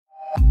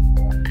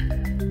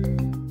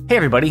Hey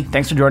everybody,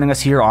 thanks for joining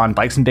us here on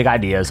Bikes and Big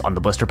Ideas on the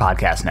Blister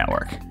Podcast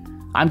Network.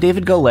 I'm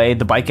David Golay,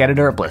 the bike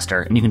editor at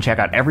Blister, and you can check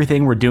out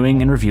everything we're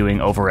doing and reviewing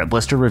over at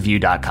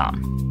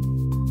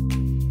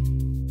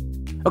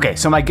blisterreview.com. Okay,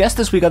 so my guest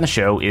this week on the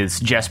show is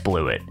Jess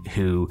Blewett,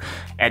 who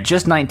at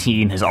just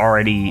 19 has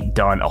already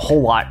done a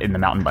whole lot in the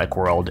mountain bike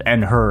world,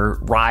 and her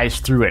rise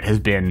through it has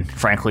been,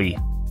 frankly,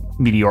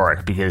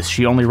 meteoric because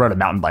she only rode a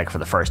mountain bike for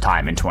the first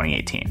time in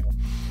 2018.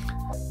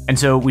 And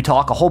so we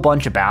talk a whole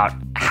bunch about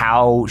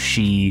how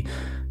she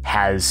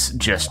has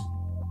just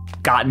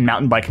gotten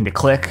mountain biking to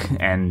click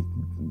and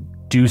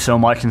do so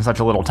much in such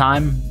a little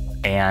time,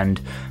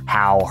 and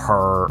how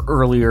her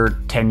earlier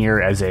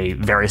tenure as a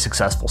very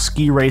successful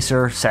ski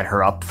racer set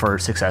her up for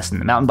success in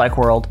the mountain bike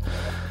world.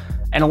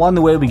 And along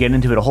the way, we get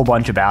into it a whole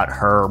bunch about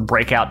her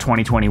breakout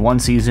 2021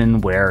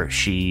 season, where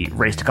she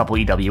raced a couple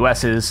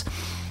EWSs,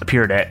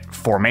 appeared at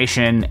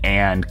Formation,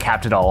 and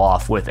capped it all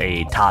off with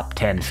a top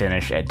 10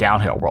 finish at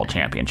Downhill World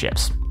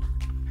Championships.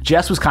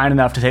 Jess was kind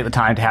enough to take the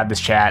time to have this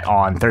chat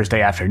on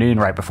Thursday afternoon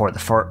right before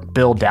the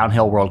Build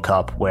Downhill World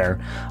Cup, where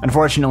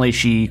unfortunately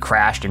she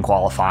crashed in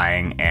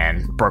qualifying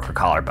and broke her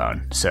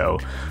collarbone. So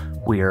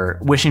we're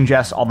wishing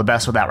Jess all the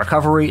best with that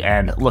recovery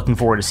and looking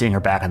forward to seeing her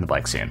back on the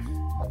bike soon.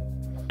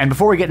 And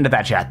before we get into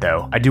that chat,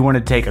 though, I do want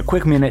to take a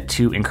quick minute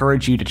to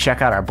encourage you to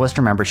check out our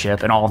Blister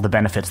membership and all of the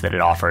benefits that it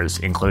offers,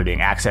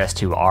 including access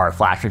to our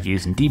flash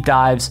reviews and deep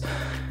dives,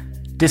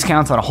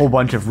 discounts on a whole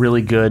bunch of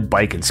really good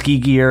bike and ski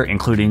gear,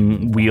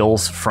 including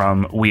wheels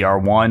from We Are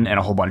One and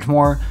a whole bunch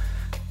more,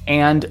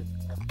 and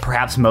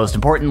perhaps most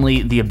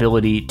importantly, the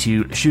ability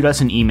to shoot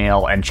us an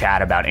email and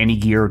chat about any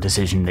gear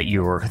decision that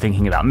you're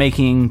thinking about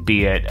making,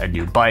 be it a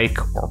new bike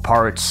or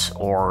parts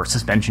or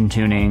suspension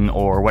tuning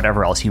or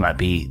whatever else you might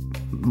be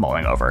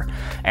mulling over.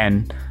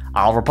 And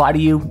I'll reply to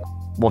you.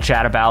 We'll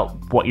chat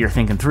about what you're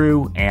thinking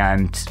through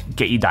and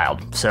get you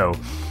dialed. So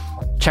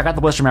check out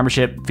the Blister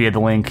membership via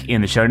the link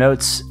in the show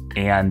notes.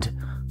 And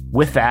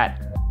with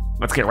that,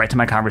 let's get right to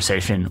my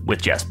conversation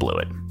with Jess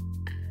Blewett.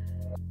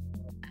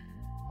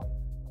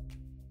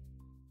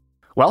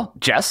 Well,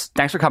 Jess,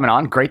 thanks for coming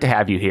on. Great to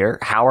have you here.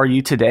 How are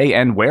you today,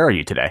 and where are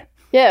you today?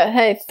 Yeah,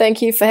 hey,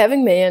 thank you for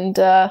having me. And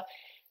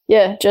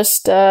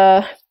just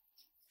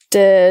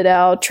did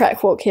our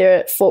track walk here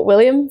at Fort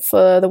William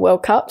for the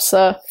World Cup.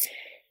 So,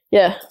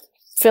 yeah,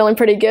 feeling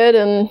pretty good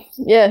and,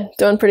 yeah,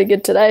 doing pretty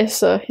good today.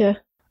 So, yeah.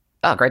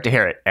 Oh, great to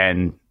hear it.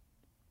 And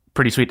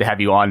pretty sweet to have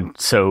you on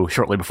so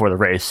shortly before the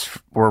race.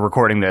 We're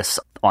recording this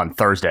on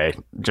Thursday,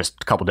 just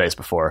a couple days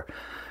before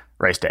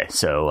race day.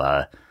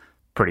 So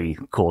pretty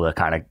cool to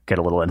kind of get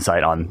a little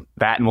insight on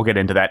that. And we'll get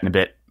into that in a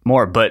bit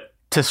more. But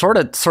to sort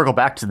of circle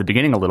back to the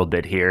beginning a little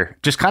bit here,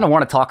 just kind of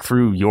want to talk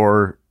through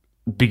your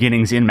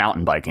beginnings in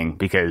mountain biking,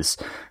 because,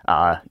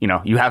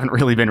 you haven't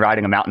really been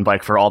riding a mountain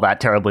bike for all that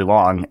terribly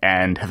long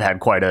and have had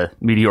quite a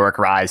meteoric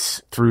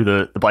rise through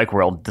the bike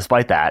world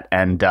despite that.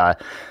 And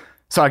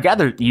so I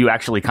gather you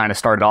actually kind of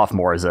started off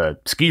more as a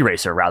ski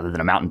racer rather than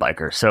a mountain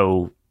biker.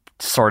 So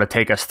sort of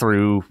take us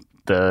through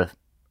the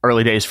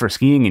early days for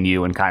skiing in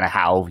you and kind of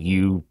how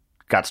you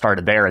got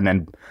started there, and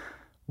then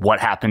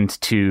what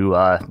happened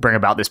to bring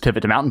about this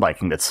pivot to mountain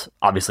biking that's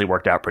obviously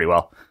worked out pretty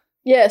well.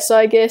 Yeah, so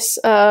I guess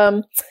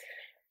I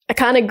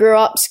kind of grew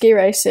up ski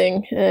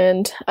racing,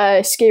 and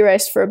I ski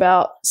raced for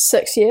about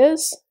 6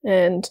 years,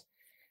 and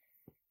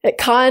it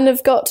kind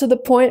of got to the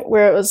point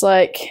where it was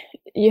like,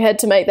 you had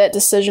to make that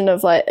decision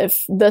of like,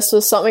 if this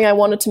was something I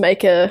wanted to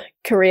make a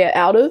career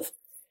out of.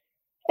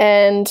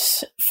 And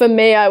for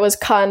me, I was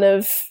kind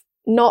of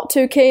not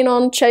too keen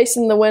on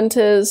chasing the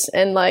winters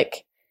and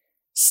like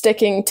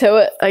sticking to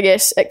it. I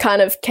guess it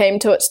kind of came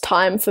to its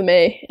time for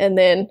me. And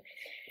then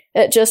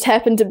it just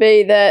happened to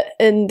be that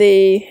in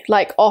the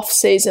like off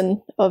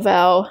season of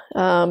our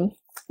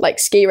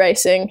ski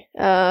racing,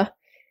 I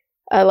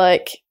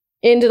like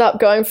ended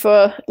up going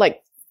for like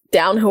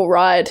downhill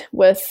ride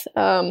with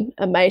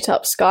a mate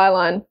up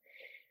Skyline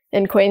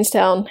in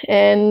Queenstown,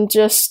 and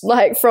just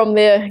like from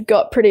there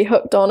got pretty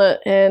hooked on it.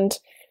 And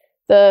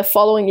the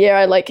following year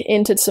I like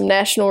entered some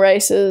national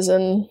races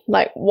and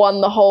like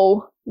won the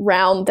whole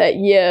round that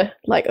year,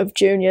 like of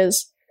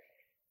juniors.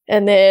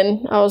 And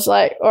then I was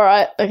like, all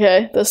right,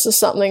 okay, this is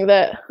something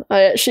that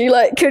I actually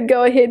like could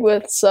go ahead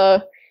with.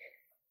 So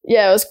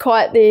yeah, it was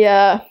quite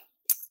the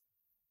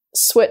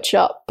switch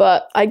up,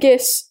 but I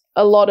guess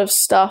a lot of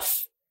stuff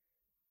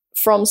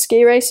from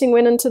ski racing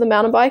went into the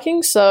mountain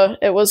biking, so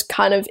it was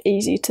kind of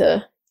easy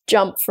to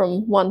jump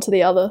from one to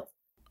the other.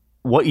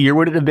 What year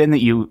would it have been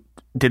that you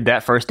did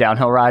that first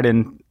downhill ride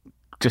and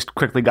just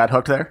quickly got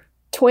hooked there?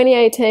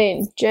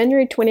 2018,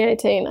 January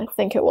 2018, I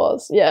think it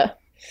was. Yeah.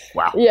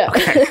 Wow. Yeah.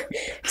 Okay.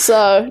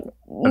 So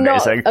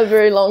Amazing. Not a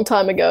very long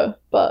time ago,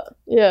 but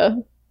yeah.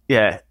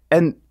 Yeah.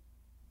 And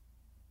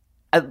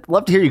I'd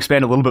love to hear you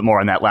expand a little bit more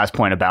on that last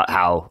point about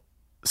how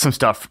some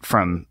stuff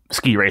from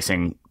ski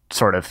racing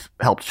sort of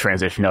helped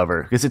transition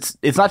over, because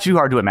it's not too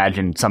hard to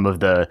imagine some of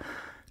the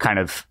kind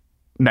of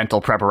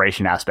mental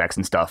preparation aspects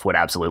and stuff would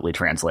absolutely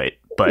translate.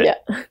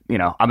 But,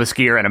 I'm a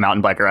skier and a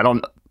mountain biker. I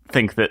don't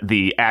think that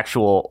the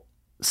actual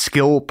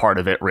skill part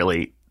of it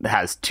really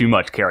has too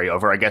much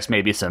carryover. I guess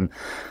maybe some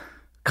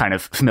kind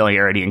of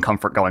familiarity and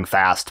comfort going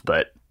fast,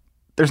 but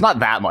there's not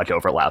that much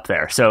overlap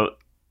there. So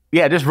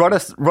yeah, just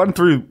run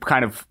through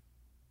kind of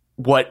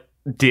what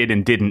did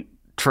and didn't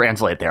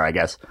translate there, I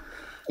guess.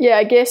 Yeah,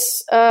 I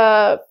guess,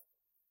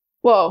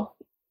 well,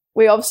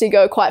 we obviously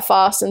go quite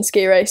fast in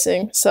ski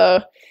racing.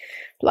 So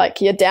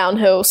like your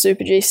downhill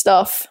Super G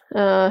stuff,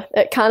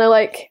 it kind of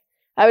like,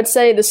 I would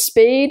say the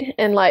speed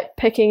and like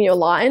picking your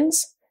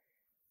lines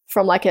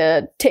from like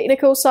a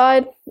technical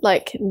side,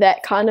 like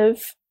that kind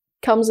of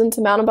comes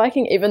into mountain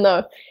biking, even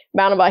though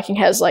mountain biking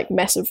has like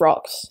massive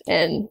rocks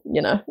and,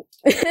 you know,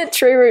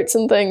 tree roots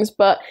and things.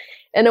 But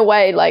in a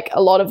way, like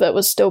a lot of it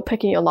was still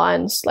picking your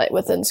lines like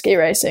within ski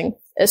racing.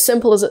 As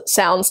simple as it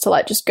sounds to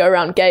like just go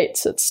around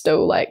gates, it's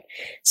still like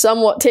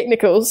somewhat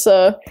technical.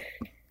 So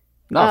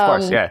no, of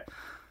course, yeah.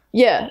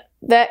 Yeah,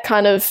 that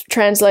kind of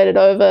translated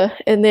over.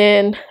 And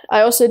then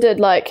I also did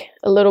like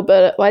a little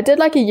bit, I did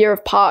like a year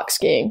of park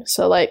skiing.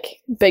 So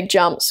like big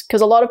jumps,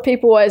 because a lot of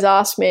people always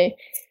ask me,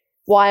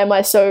 why am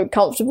I so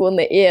comfortable in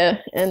the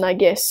air? And I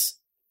guess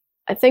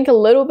I think a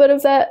little bit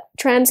of that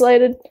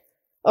translated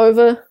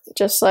over,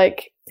 just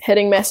like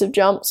hitting massive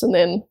jumps, and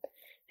then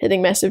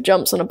hitting massive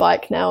jumps on a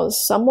bike now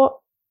is somewhat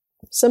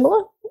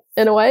similar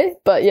in a way.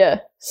 But yeah,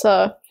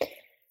 so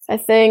I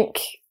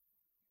think,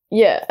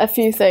 yeah, a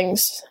few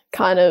things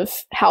kind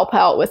of help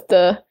out with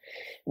the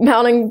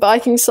mountain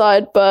biking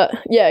side. But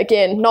yeah,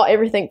 again, not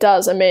everything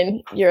does. I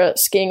mean, you're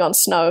skiing on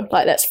snow,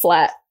 like that's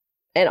flat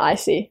and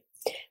icy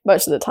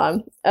most of the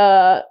time.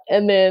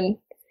 And then,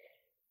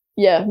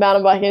 yeah,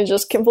 mountain biking is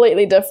just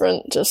completely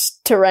different,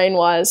 just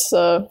terrain-wise.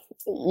 So,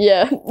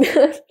 yeah.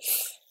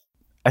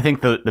 I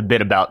think the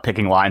bit about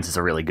picking lines is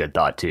a really good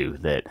thought, too,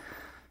 that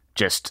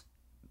just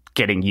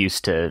getting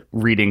used to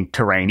reading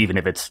terrain, even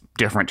if it's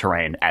different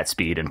terrain, at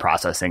speed and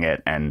processing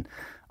it and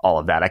all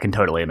of that. I can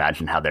totally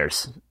imagine how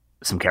there's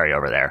some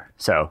carryover there.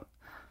 So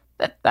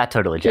that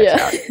totally checks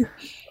out.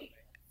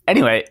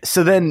 Anyway,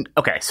 so then,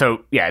 okay,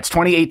 so yeah, it's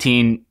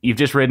 2018. You've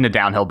just ridden a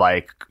downhill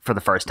bike for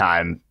the first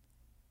time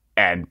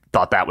and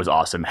thought that was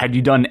awesome. Had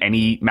you done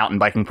any mountain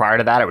biking prior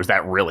to that, or was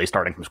that really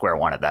starting from square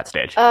one at that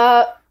stage?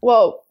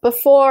 Well,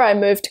 before I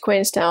moved to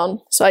Queenstown,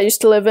 so I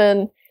used to live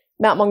in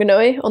Mount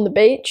Maunganui on the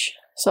beach.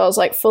 So I was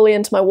like fully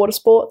into my water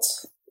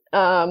sports.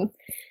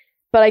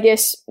 But I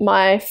guess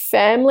my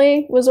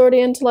family was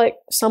already into like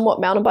somewhat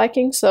mountain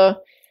biking.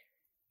 So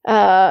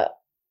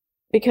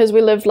because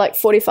we lived like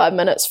 45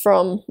 minutes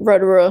from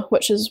Rotorua,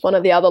 which is one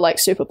of the other like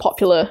super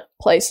popular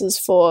places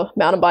for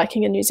mountain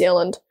biking in New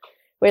Zealand,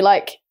 we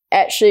like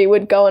actually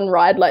would go and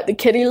ride like the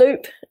kiddie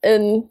loop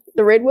in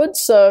the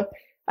Redwoods. So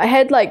I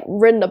had like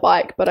ridden a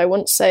bike, but I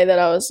wouldn't say that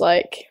I was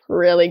like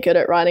really good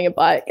at riding a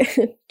bike.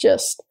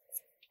 Just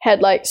had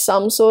like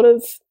some sort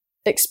of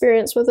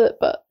experience with it,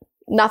 but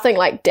nothing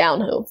like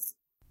downhill.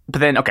 But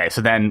then, okay,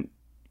 so then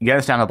you get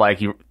us down the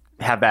bike, you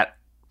have that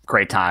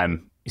great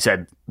time. You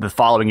said the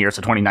following year,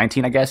 so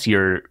 2019, I guess,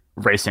 you're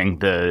racing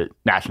the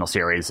national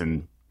series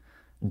and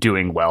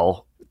doing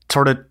well.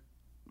 Sort of,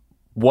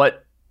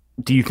 what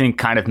do you think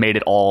kind of made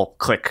it all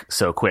click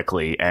so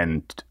quickly?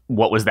 And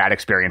what was that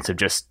experience of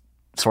just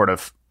sort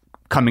of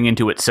coming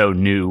into it so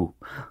new,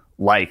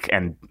 like,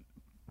 and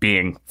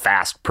being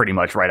fast pretty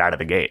much right out of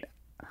the gate?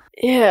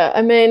 Yeah,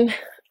 I mean,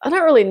 I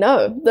don't really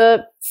know.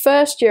 The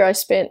first year I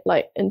spent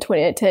like in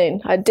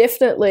 2018, I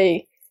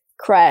definitely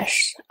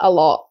crashed a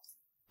lot.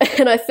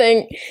 And I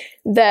think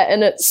that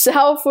in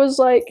itself was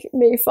like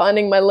me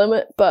finding my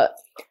limit, but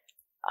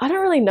I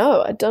don't really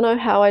know. I don't know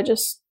how I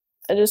just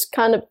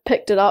kind of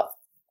picked it up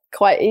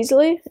quite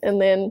easily,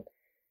 and then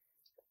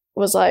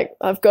was like,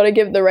 I've got to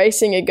give the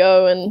racing a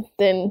go. And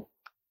then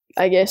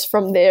I guess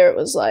from there it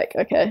was like,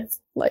 okay,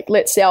 like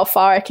let's see how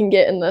far I can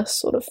get in this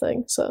sort of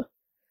thing. So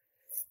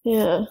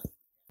yeah.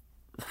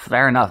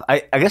 Fair enough. I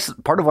guess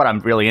part of what I'm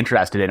really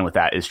interested in with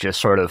that is just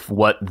sort of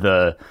what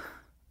the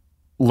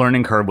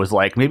learning curve was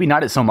like. Maybe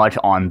not so much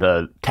on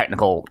the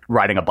technical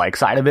riding a bike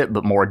side of it,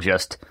 but more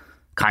just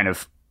kind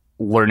of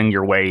learning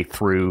your way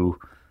through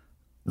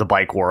the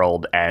bike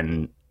world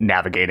and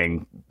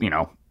navigating, you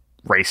know,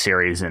 race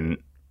series and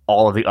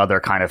all of the other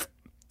kind of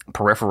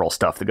peripheral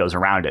stuff that goes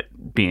around it,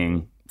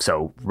 being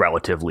so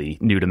relatively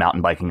new to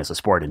mountain biking as a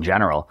sport in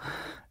general.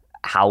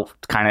 How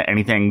kind of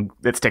anything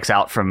that sticks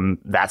out from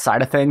that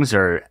side of things,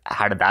 or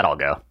how did that all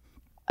go?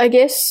 I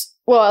guess,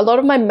 well, a lot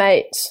of my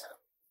mates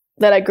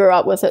that I grew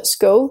up with at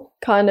school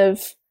kind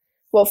of,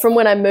 well, from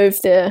when I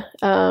moved there,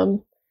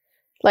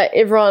 like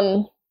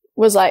everyone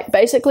was like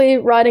basically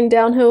riding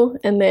downhill.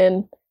 And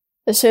then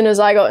as soon as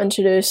I got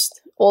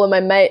introduced, all of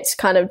my mates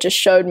kind of just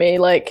showed me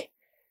like,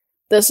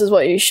 this is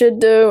what you should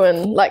do,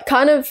 and like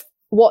kind of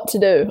what to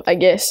do, I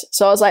guess.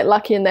 So I was like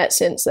lucky in that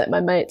sense that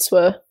my mates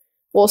were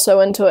also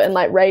into it and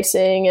like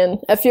racing, and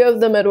a few of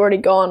them had already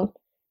gone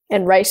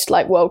and raced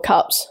like World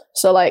Cups.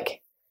 So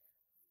like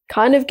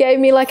kind of gave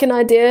me like an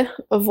idea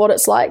of what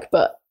it's like,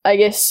 but I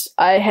guess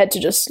I had to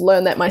just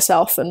learn that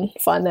myself and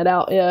find that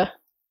out. Yeah.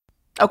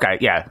 Okay.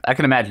 Yeah. I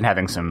can imagine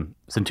having some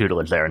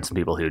tutelage there and some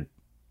people who'd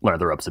learn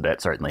the ropes a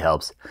bit certainly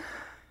helps.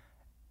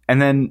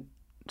 And then,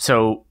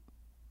 so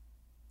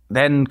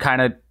then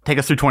kind of take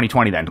us through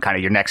 2020 then, kind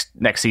of your next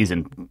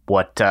season.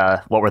 What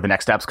were the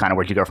next steps? Kind of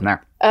where'd you go from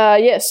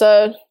there?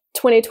 So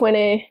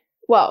 2020,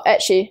 well,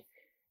 actually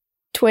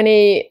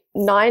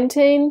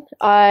 2019,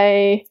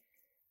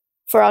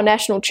 for our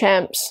national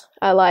champs,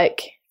 I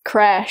like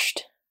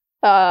crashed,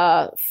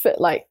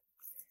 like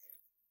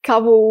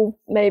couple,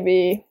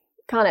 maybe,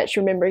 can't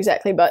actually remember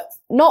exactly, but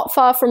not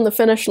far from the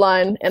finish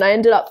line, and I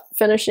ended up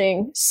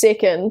finishing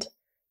second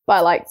by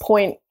like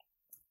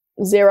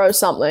 0.0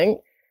 something.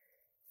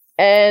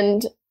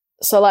 And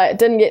so like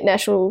didn't get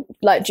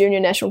junior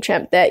national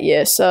champ that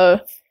year. So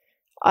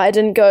I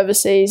didn't go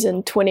overseas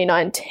in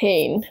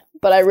 2019,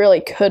 but I really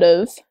could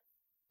have.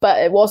 But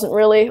it wasn't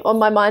really on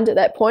my mind at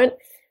that point.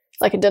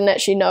 Like I didn't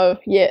actually know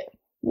yet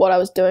what I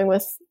was doing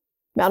with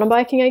mountain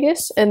biking, I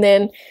guess. And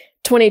then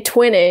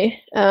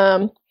 2020,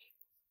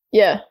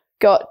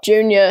 got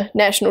junior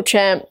national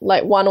champ,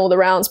 like won all the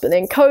rounds, but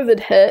then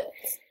COVID hit,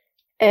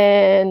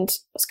 and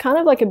it's kind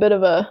of like a bit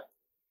of a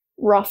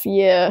rough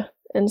year.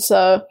 And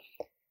so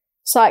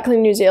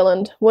Cycling New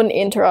Zealand wouldn't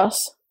enter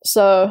us.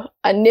 So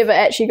I never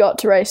actually got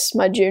to race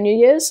my junior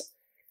years,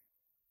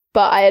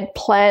 but I had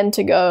planned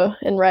to go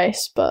and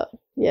race, but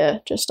yeah,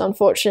 just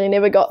unfortunately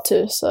never got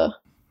to. So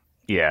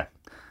yeah,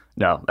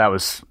 no, that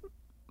was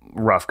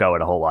rough go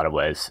in a whole lot of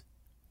ways.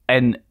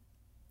 And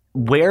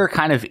where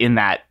kind of in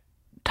that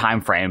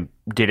time frame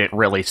did it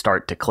really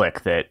start to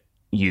click that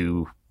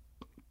you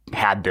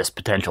had this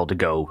potential to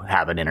go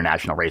have an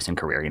international racing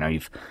career? You know,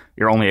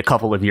 you're only a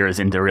couple of years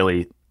into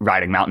really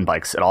riding mountain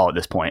bikes at all at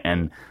this point,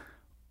 and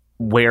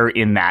where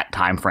in that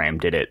time frame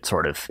did it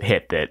sort of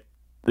hit that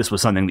this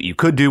was something that you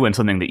could do and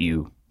something that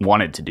you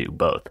wanted to do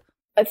both?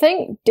 I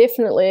think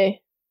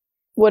definitely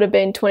would have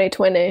been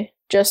 2020,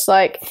 just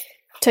like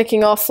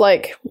ticking off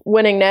like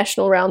winning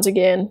national rounds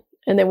again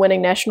and then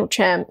winning national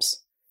champs.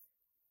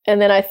 And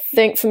then I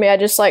think for me, I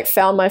just like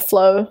found my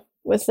flow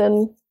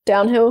within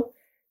downhill.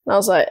 And I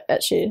was like,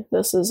 actually,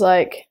 this is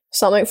like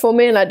something for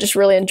me. And I just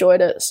really enjoyed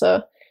it.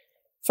 So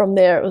from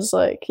there, it was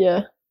like,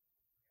 yeah,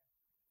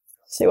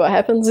 see what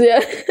happens. Yeah.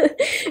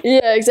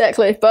 Yeah,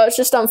 exactly. But it's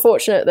just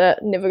unfortunate that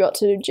I never got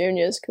to do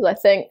juniors, because I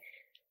think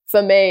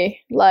for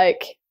me,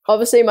 like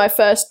obviously my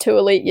first 2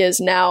 elite years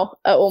now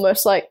are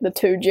almost like the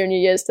 2 junior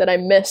years that I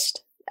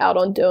missed out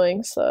on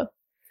doing. So a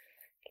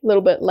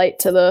little bit late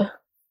to the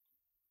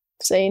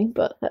scene,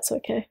 but that's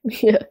okay.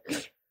 Yeah.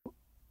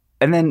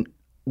 And then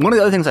one of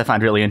the other things I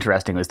find really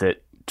interesting was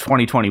that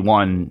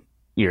 2021,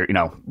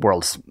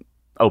 world's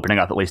opening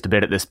up at least a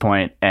bit at this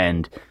point,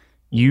 and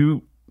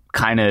you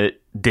kind of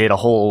did a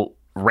whole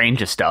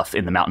range of stuff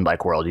in the mountain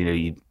bike world. You know,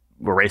 you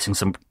were racing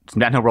some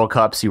downhill World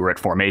Cups, you were at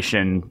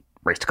Formation,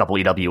 raced a couple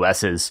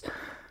EWSs.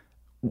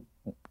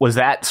 Was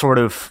that sort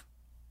of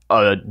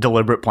a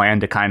deliberate plan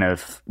to kind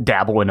of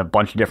dabble in a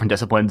bunch of different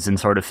disciplines and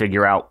sort of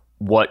figure out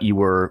what you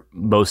were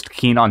most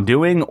keen on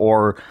doing,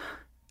 or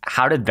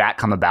how did that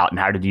come about, and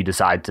how did you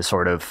decide to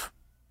sort of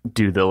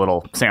do the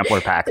little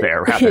sampler pack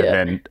there rather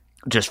than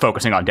just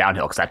focusing on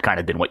downhill, because that kind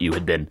of been what you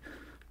had been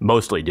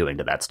mostly doing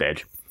to that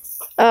stage?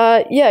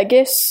 I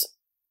guess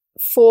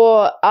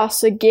for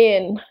us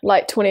again,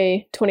 like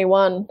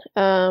 2021,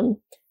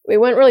 we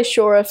weren't really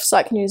sure if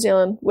Cycling New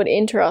Zealand would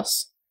enter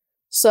us.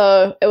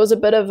 So it was a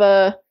bit of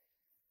a,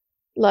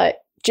 like,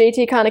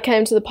 GT kind of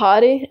came to the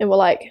party and were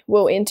like,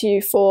 we'll enter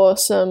you for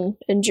some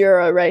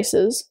enduro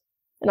races.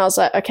 And I was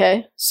like,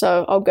 okay,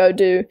 so I'll go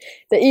do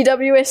the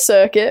EWS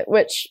circuit,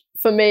 which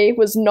for me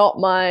was not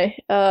my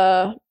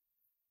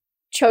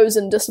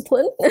chosen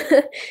discipline.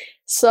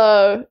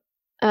 So,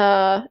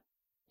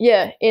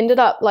 ended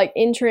up like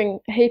entering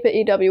a heap of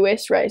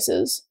EWS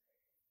races.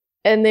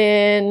 And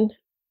then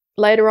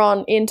later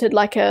on entered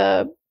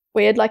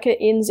we had like a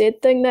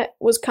NZ thing that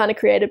was kind of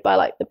created by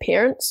like the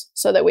parents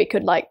so that we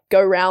could like go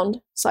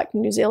around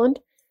Cycling New Zealand.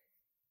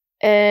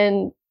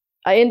 And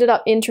I ended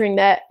up entering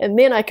that, and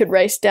then I could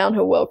race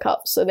downhill World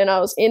Cups. So then I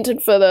was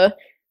entered for the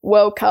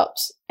World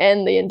Cups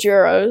and the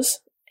Enduros.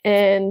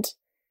 And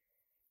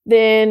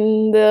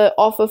then the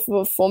offer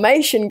for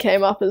Formation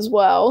came up as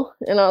well.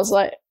 And I was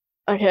like,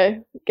 okay,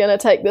 gonna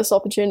take this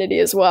opportunity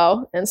as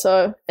well. And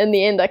so in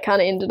the end, I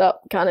kind of ended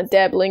up kind of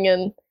dabbling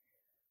in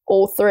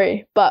all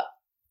 3. But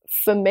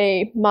for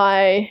me,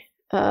 my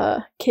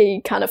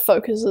key kind of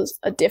focuses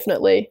are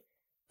definitely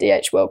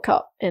DH World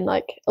Cup and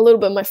like a little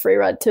bit of my free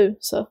ride too.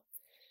 So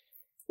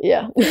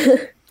yeah.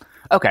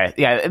 Okay.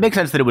 Yeah. It makes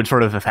sense that it would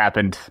sort of have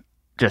happened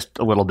just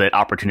a little bit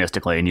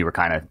opportunistically, and you were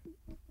kind of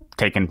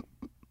taking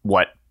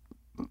what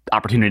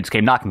opportunities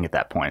came knocking at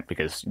that point,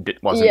 because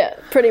it wasn't. Yeah,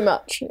 pretty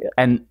much. Yeah.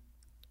 And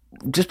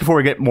just before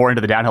we get more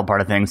into the downhill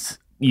part of things,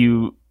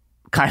 you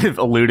kind of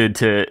alluded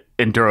to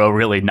enduro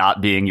really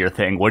not being your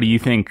thing. What do you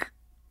think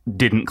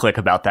didn't click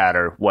about that,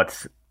 or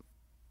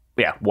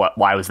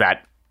why was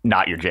that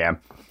not your jam?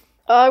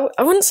 I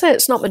wouldn't say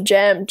it's not my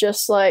jam,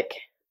 just like,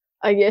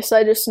 I guess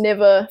I just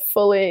never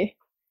fully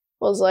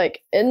was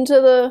like into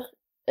the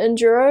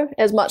enduro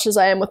as much as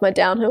I am with my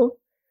downhill.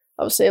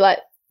 Obviously, like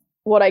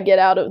what I get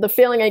out of the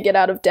feeling I get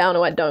out of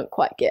downhill, I don't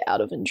quite get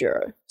out of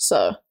enduro.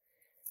 So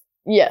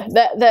yeah,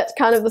 that's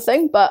kind of the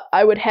thing. But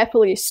I would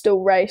happily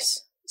still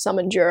race some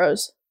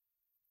enduros.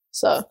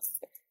 So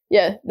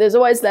yeah, there's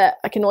always that.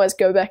 I can always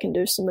go back and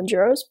do some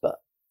enduros, but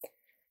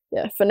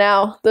yeah, for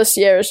now, this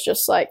year is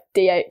just like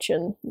DH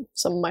and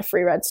some of my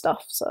free ride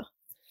stuff. So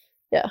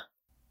yeah.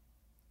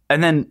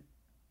 And then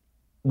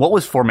what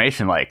was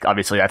formation like?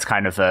 Obviously, that's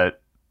kind of a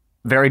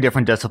very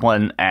different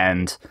discipline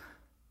and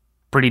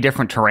pretty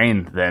different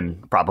terrain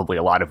than probably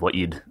a lot of what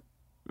you'd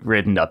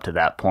ridden up to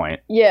that point.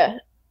 Yeah.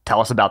 Tell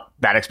us about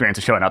that experience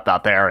of showing up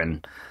out there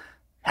and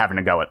having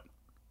to go at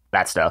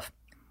that stuff.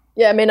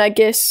 Yeah, I mean, I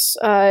guess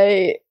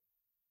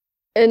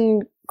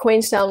in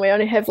Queenstown, we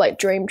only have like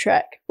Dream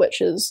Track,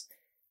 which is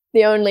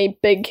the only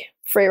big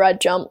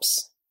freeride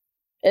jumps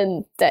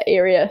in that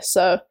area.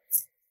 So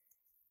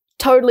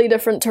totally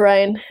different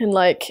terrain, and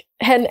like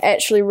hadn't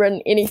actually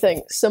ridden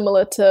anything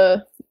similar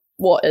to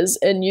what is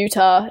in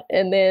Utah,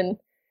 and then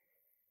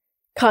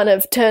kind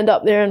of turned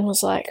up there and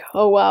was like,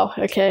 oh wow,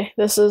 okay,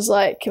 this is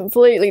like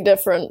completely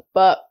different.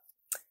 But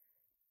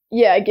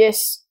yeah, I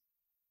guess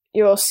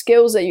your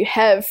skills that you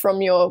have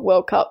from your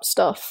World Cup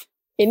stuff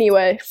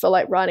anyway for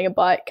like riding a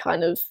bike,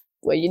 kind of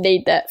where you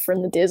need that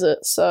from the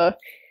desert. So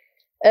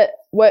it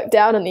worked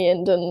out in the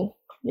end, and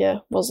yeah,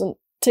 wasn't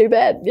too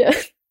bad. Yeah,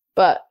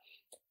 but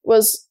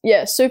was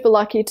super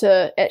lucky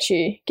to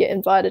actually get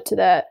invited to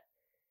that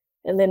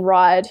and then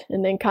ride,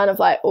 and then kind of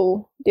like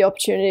all the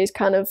opportunities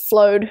kind of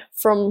flowed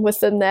from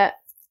within that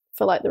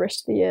for like the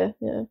rest of the year.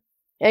 Yeah,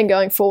 and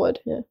going forward.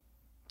 Yeah,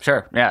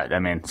 sure. Yeah, I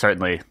mean,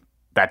 certainly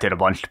that did a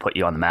bunch to put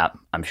you on the map,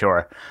 I'm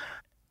sure.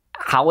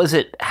 How was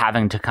it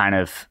having to kind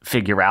of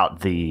figure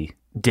out the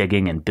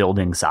digging and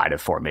building side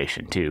of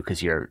formation too?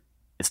 Because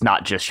it's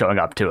not just showing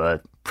up to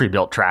a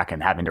pre-built track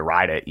and having to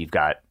ride it. You've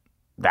got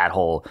that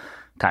whole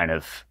kind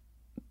of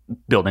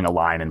building a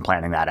line and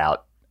planning that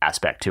out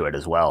aspect to it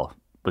as well.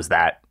 Was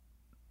that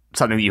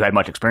something that you had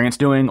much experience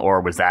doing,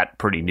 or was that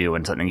pretty new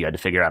and something you had to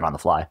figure out on the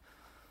fly?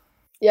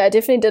 Yeah, I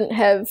definitely didn't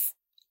have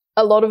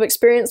a lot of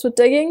experience with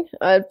digging.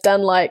 I've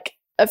done like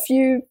a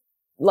few,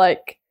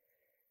 like,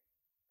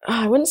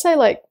 I wouldn't say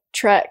like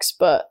tracks,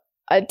 but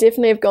I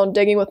definitely have gone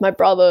digging with my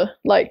brother,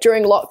 like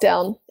during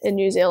lockdown in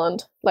New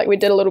Zealand. Like we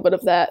did a little bit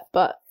of that,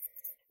 but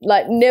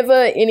like never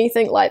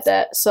anything like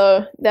that.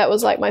 So that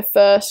was like my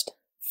first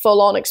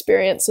full-on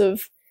experience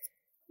of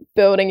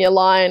building your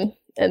line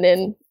and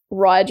then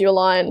ride your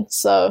line.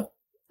 So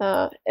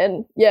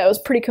and yeah, it was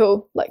pretty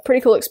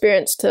cool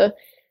experience to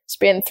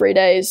spend 3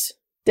 days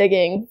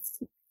digging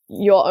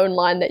your own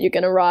line that you're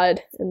going to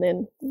ride and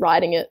then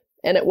riding it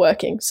and it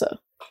working. So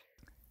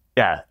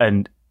yeah.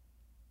 And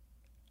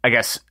I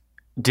guess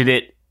did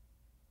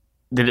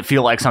it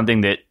feel like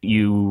something that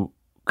you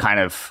kind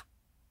of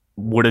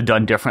would have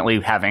done differently,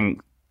 having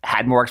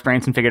had more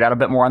experience and figured out a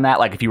bit more on that?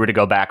 Like if you were to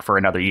go back for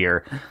another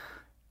year,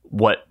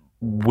 what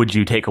would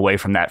you take away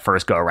from that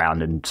first go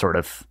around and sort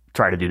of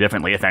try to do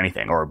differently, if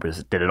anything, or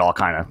did it all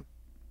kind of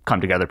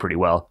come together pretty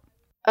well?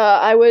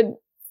 I would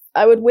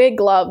wear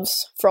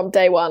gloves from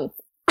day one.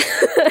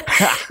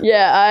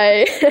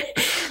 Yeah,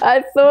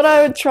 I thought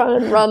I would try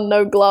and run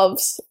no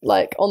gloves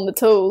like on the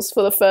tools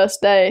for the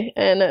first day,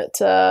 and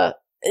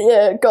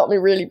it got me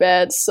really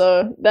bad.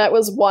 So that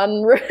was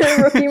one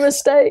rookie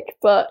mistake.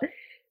 But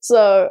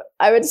so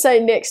I would say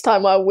next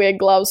time I'll wear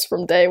gloves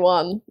from day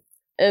one,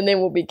 and then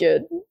we'll be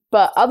good.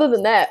 But other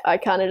than that, I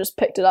kind of just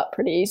picked it up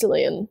pretty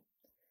easily, and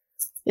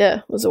yeah,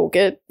 it was all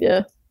good.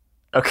 Yeah.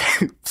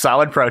 Okay,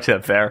 solid pro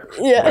tip there.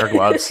 Yeah. Wear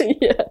gloves.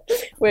 Yeah,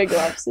 wear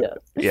gloves. Yeah.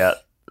 Yeah,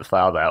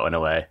 file that one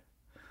away.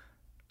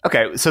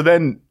 Okay, so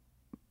then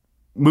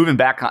moving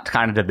back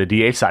kind of to the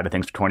DH side of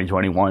things for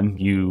 2021,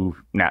 you're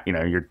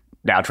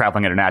now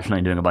traveling internationally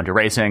and doing a bunch of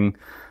racing,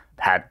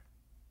 had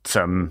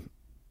some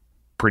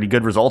pretty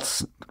good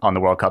results on the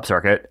World Cup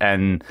circuit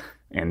and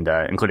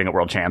including at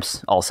World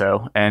Champs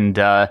also. And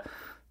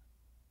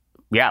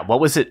what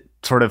was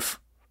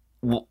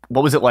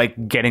it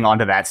like getting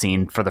onto that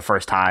scene for the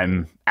first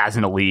time as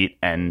an elite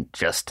and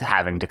just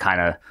having to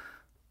kind of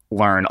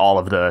learn all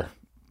of the,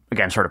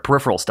 again, sort of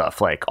peripheral stuff,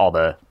 like all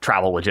the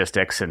travel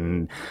logistics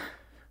and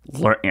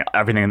learn,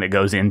 everything that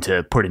goes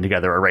into putting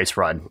together a race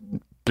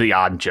run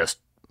beyond just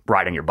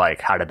riding your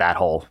bike? How did that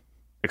whole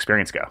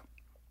experience go?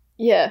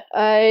 Yeah,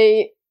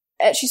 I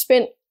actually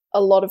spent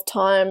a lot of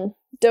time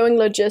doing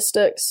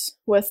logistics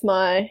with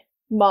my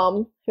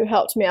mum, who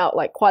helped me out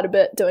like quite a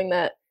bit doing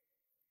that.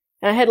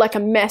 And I had like a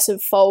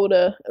massive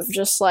folder of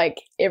just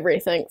like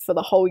everything for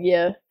the whole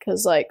year,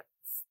 because like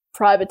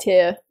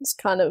privateer is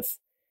kind of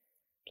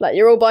like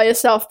you're all by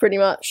yourself pretty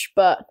much.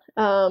 But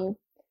and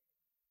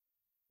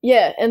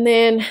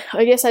then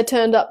I guess I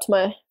turned up to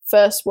my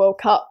first World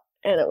Cup,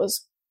 and it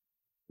was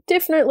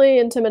definitely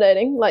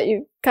intimidating. Like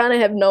you kind of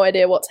have no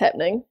idea what's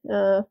happening.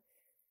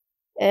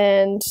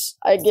 And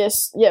I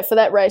guess, for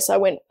that race, I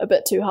went a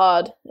bit too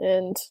hard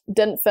and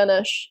didn't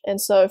finish. And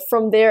so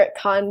from there, it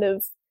kind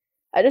of,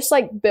 I just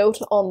like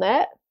built on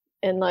that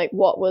and like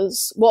what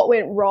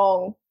went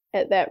wrong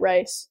at that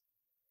race.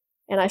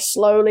 And I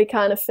slowly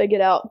kind of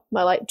figured out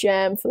my like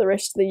jam for the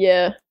rest of the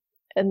year.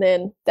 And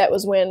then that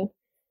was when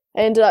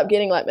I ended up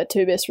getting like my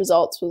 2 best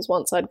results was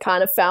once I'd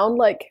kind of found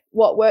like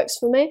what works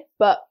for me.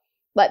 But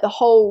like the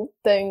whole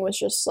thing was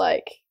just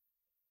like,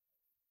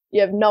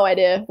 you have no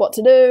idea what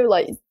to do.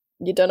 Like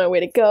you don't know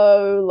where to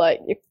go. Like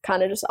you're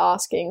kind of just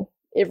asking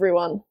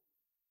everyone,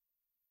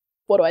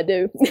 what do I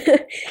do?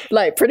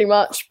 Like pretty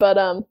much. But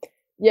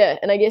yeah,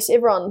 and I guess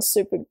everyone's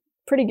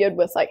pretty good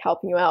with like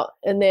helping you out.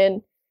 And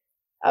then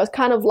I was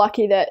kind of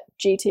lucky that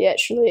GT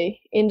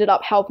actually ended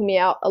up helping me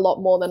out a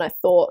lot more than I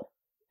thought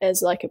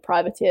as like a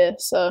privateer.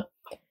 So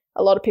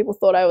a lot of people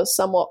thought I was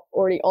somewhat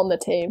already on the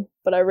team,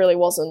 but I really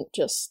wasn't,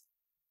 just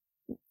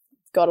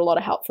got a lot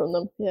of help from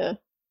them. Yeah.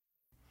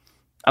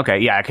 Okay,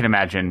 yeah, I can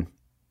imagine.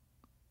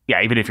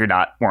 Yeah, even if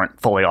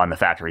weren't fully on the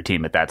factory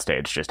team at that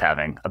stage, just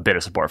having a bit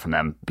of support from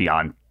them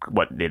beyond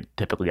what they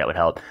typically get would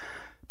help.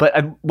 But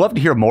I'd love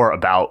to hear more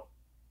about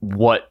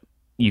what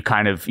you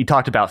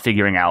talked about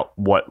figuring out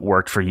what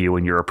worked for you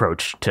and your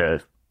approach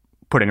to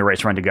putting a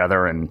race run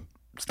together and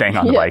staying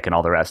on the bike and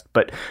all the rest.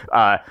 But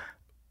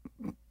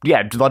yeah,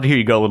 I'd love to hear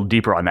you go a little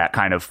deeper on that,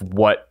 kind of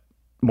what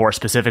more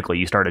specifically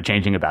you started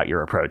changing about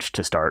your approach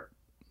to start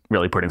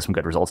really putting some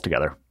good results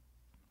together.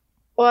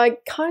 Well, I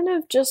kind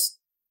of just,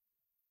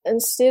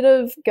 instead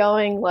of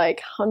going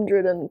like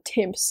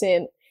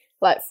 110%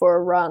 like for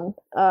a run,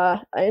 I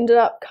ended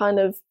up kind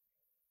of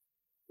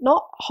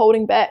not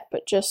holding back,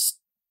 but just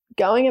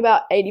going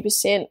about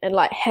 80% and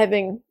like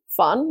having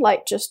fun,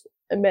 like just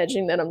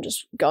imagining that I'm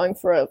just going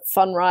for a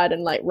fun ride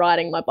and like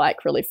riding my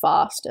bike really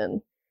fast,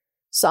 and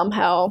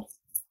somehow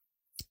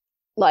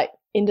like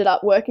ended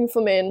up working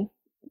for me. And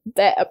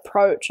that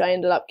approach, I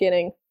ended up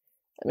getting,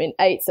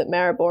 8th at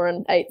Maribor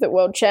and 8th at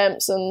World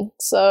Champs. And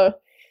so,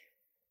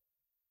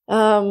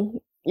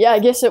 yeah, I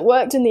guess it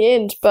worked in the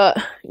end.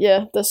 But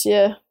yeah, this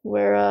year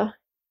we're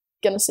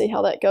going to see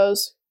how that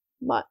goes.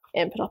 Might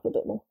amp it up a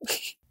bit more.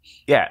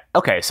 Yeah.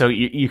 Okay. So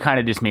you kind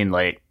of just mean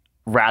like,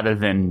 rather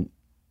than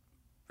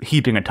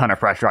heaping a ton of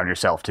pressure on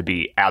yourself to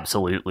be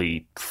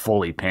absolutely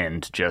fully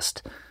pinned,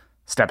 just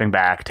stepping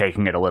back,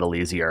 taking it a little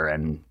easier,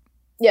 and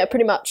yeah,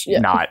 pretty much. Yeah.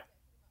 Not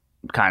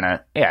kind of,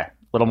 a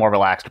little more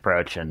relaxed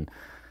approach. And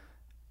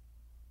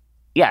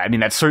yeah,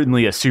 that's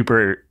certainly a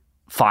super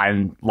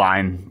fine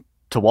line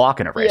to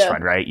walk in a race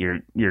run, right?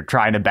 You're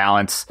trying to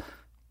balance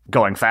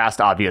going fast,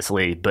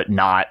 obviously, but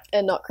not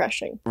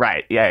crashing.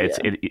 Right. Yeah.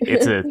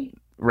 It's a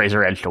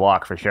razor edge to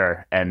walk for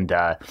sure. And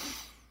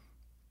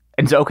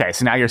so, okay.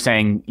 So now you're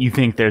saying you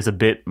think there's a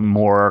bit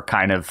more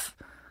kind of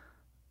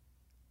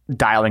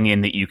dialing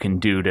in that you can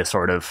do to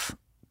sort of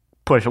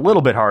push a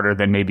little bit harder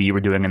than maybe you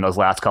were doing in those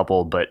last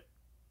couple, but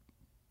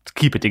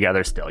keep it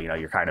together still.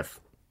 You're kind of,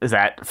 is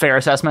that a fair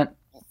assessment?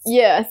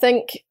 Yeah, I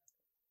think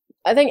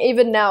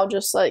even now,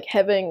 just like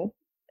having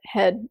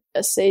had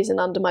a season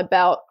under my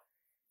belt,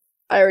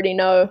 I already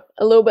know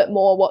a little bit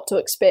more what to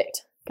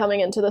expect coming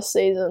into this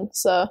season.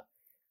 So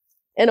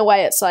in a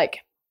way it's like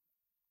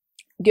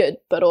good,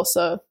 but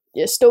also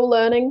you're still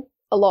learning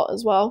a lot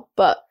as well.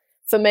 But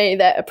for me,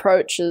 that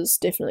approach is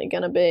definitely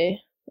going to be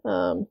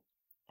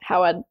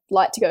how I'd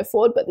like to go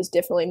forward, but there's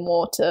definitely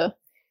more to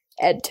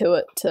add to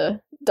it to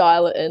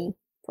dial it in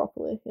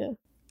properly. Yeah.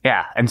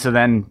 Yeah. And so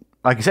then,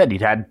 like you said,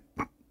 you'd had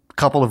a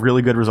couple of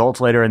really good results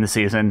later in the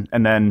season,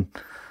 and then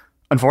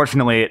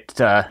unfortunately it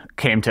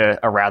came to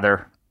a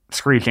rather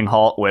screeching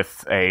halt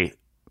with a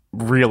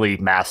really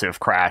massive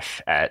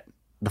crash at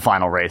the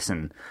final race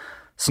in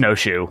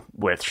Snowshoe,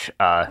 which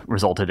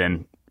resulted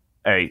in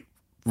a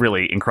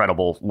really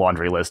incredible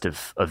laundry list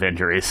of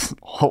injuries,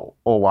 a whole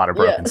lot of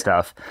broken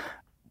stuff.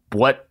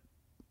 What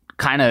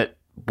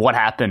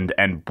happened,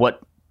 and what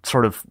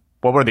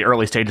were the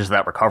early stages of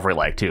that recovery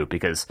like too?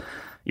 Because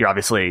you're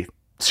obviously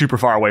super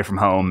far away from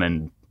home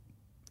and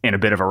in a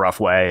bit of a rough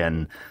way,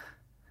 and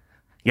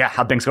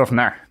how'd things go from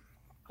there?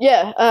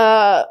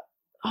 Yeah,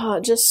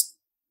 just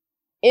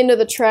into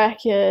the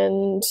track,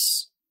 and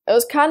it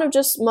was kind of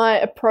just my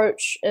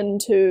approach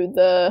into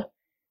the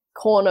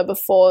corner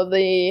before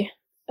the,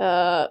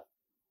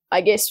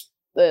 I guess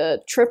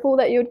the triple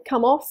that you'd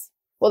come off,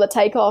 or the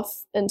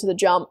takeoff into the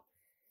jump.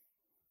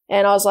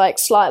 And I was like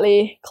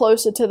slightly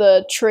closer to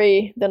the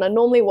tree than I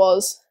normally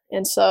was.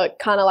 And so it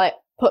kind of like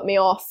put me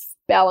off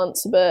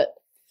balance a bit.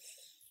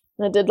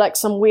 And I did like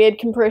some weird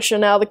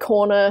compression out of the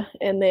corner,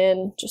 and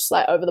then just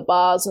like over the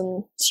bars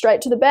and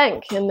straight to the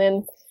bank, and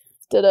then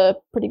did a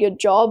pretty good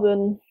job.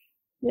 And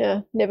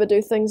never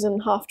do things in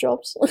half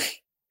jobs.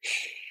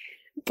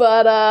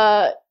 But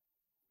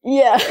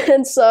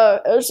and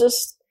so it was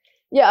just,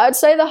 I'd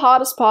say the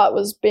hardest part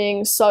was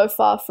being so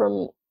far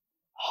from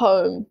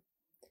home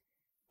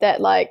that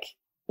like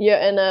you're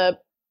in a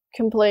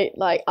complete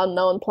like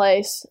unknown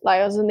place. Like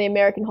I was in the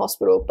American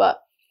hospital,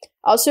 but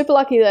I was super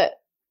lucky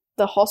that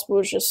the hospital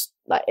was just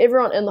like,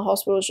 everyone in the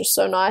hospital was just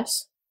so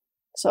nice.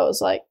 So it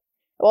was like,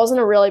 it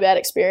wasn't a really bad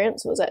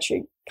experience. It was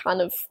actually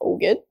kind of all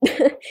good.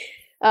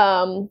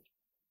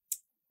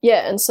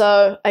 And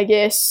so I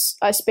guess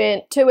I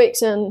spent 2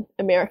 weeks in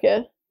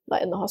America,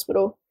 like in the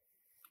hospital,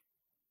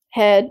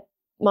 had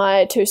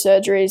my 2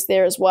 surgeries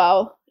there as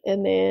well.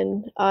 And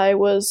then I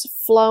was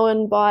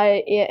flown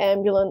by air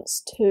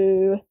ambulance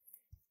to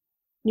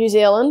New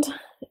Zealand.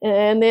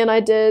 And then I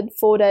did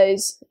 4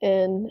 days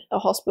in a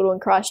hospital in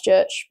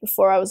Christchurch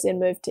before I was then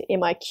moved to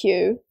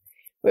MIQ,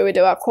 where we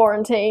do our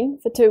quarantine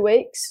for 2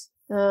 weeks.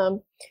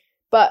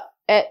 But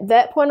at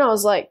that point, I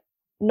was like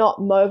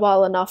not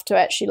mobile enough to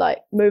actually like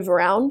move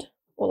around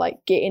or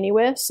like get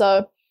anywhere.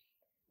 So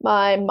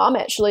my mum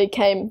actually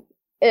came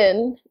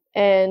in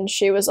and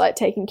she was like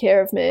taking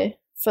care of me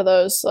for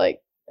those,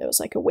 like, it was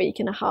like a week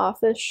and a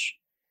half-ish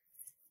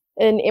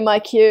in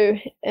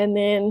MIQ, and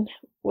then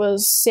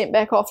was sent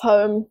back off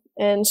home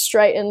and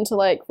straight into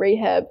like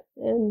rehab.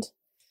 And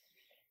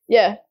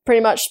yeah,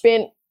 pretty much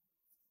spent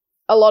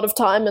a lot of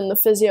time in the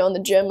physio and the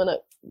gym, and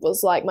it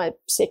was like my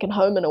second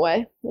home in a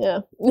way.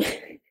 Yeah.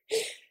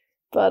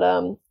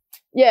 But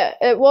yeah,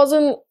 it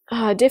wasn't,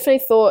 I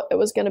definitely thought it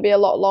was going to be a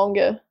lot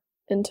longer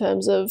in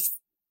terms of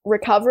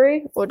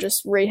recovery or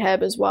just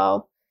rehab as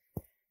well.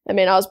 I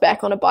mean, I was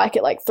back on a bike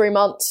at like 3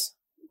 months,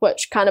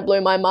 which kind of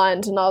blew my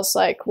mind. And I was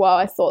like, wow,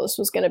 I thought this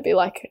was going to be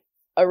like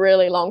a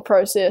really long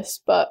process.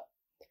 But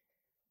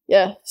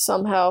yeah,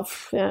 somehow,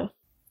 yeah.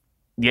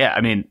 Yeah,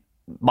 I mean,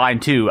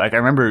 mine too. Like, I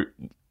remember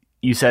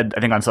you said,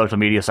 I think on social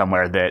media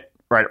somewhere, that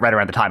right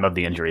around the time of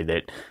the injury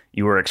that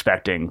you were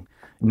expecting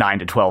 9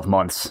 to 12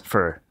 months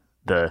for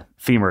the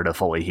femur to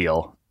fully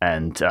heal.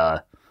 And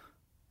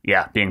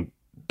yeah, being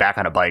back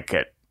on a bike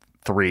at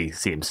 3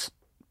 seems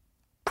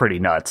pretty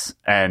nuts.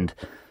 And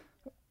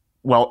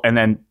well, and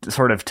then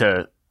sort of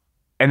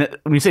and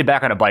when you say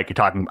back on a bike, you're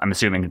talking, I'm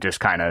assuming, just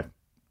kind of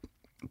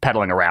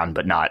pedaling around,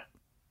 but not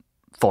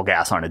full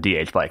gas on a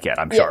DH bike yet,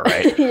 I'm sure,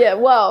 right? Yeah,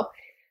 well,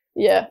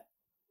 yeah.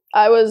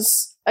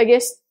 I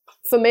guess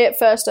for me at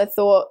first, I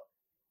thought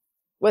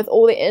with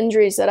all the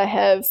injuries that I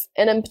have,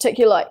 and in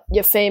particular, like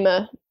your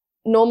femur,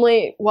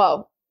 normally,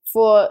 well,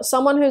 for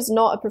someone who's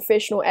not a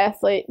professional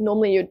athlete,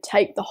 normally you'd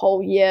take the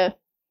whole year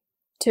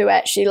to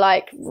actually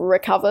like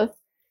recover.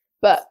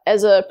 But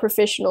as a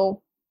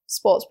professional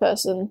sports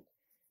person,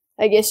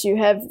 I guess you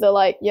have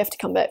you have to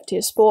come back to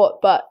your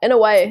sport. But in a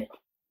way,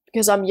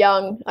 because I'm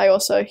young, I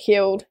also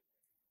healed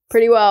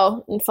pretty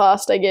well and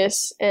fast, I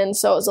guess. And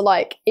so it was a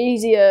like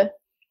easier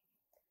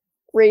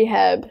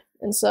rehab.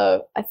 And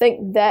so I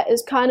think that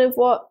is kind of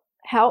what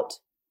helped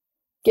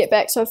get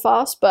back so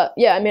fast. But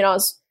yeah, I mean,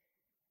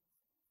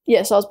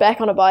 so I was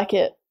back on a bike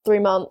at 3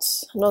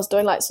 months, and I was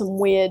doing like some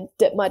weird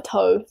dip my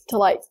toe to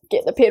like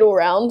get the pedal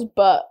round.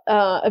 But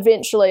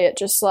eventually it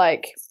just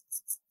like,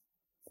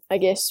 I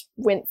guess,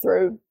 went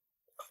through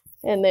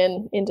and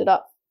then ended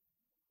up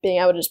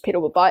being able to just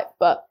pedal the bike.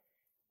 But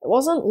it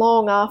wasn't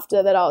long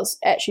after that I was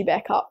actually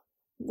back up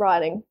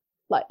riding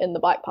like in the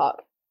bike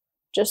park,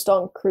 just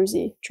on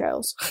cruisy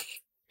trails.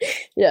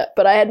 Yeah,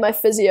 but I had my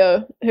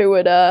physio who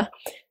would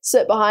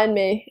sit behind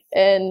me,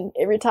 and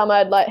every time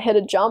I'd like hit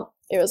a jump,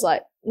 it was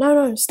like,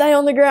 no, stay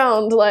on the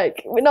ground.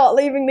 Like, we're not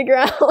leaving the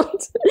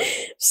ground.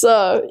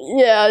 So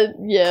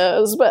yeah,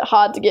 it was a bit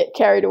hard to get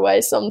carried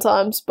away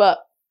sometimes, but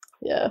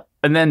yeah.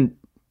 And then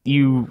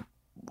you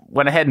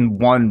went ahead and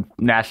won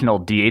national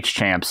DH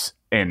champs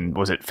in,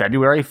 was it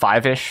February,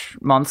 5-ish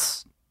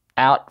months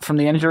out from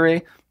the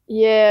injury?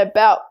 Yeah,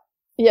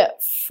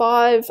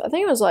 5. I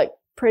think it was like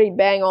pretty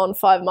bang on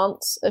 5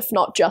 months, if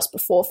not just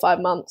before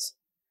 5 months.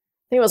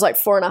 I think it was like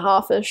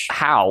 4.5-ish.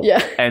 How?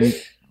 Yeah. And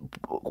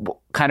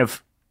kind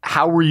of,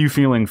 how were you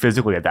feeling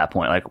physically at that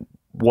point? Like,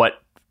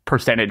 what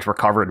percentage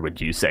recovered would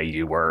you say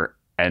you were?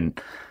 And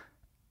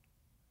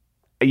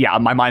yeah,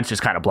 my mind's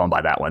just kind of blown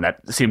by that one.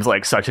 That seems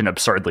like such an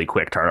absurdly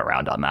quick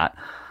turnaround on that.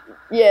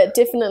 Yeah,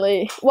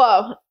 definitely.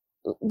 Well,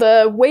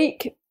 the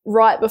week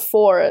right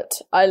before it,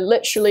 I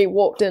literally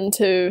walked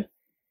into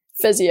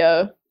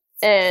physio,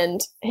 and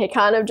he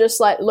kind of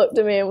just like looked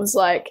at me and was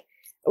like,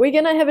 are we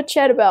going to have a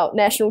chat about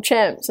national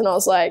champs? And I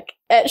was like,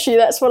 actually,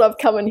 that's what I've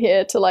come in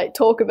here to like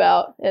talk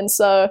about. And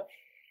so,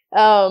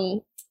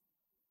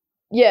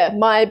 yeah,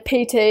 my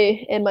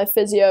PT and my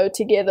physio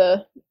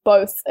together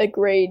both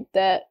agreed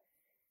that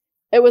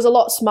it was a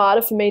lot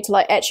smarter for me to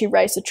like actually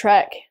race a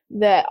track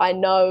that I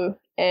know,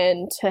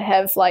 and to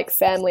have like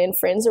family and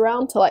friends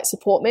around to like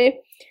support me,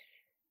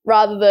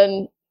 rather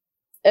than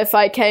if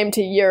I came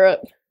to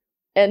Europe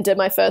and did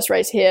my first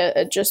race here,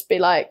 it'd just be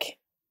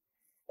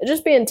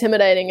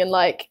intimidating and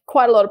like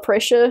quite a lot of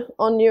pressure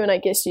on you. And I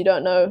guess you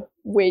don't know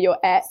where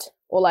you're at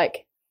or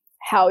like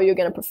how you're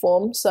going to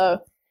perform.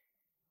 So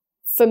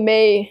for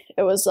me,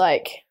 it was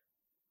like,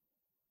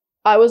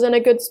 I was in a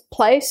good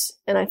place,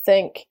 and I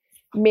think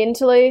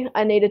mentally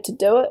I needed to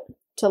do it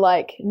to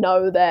like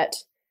know that,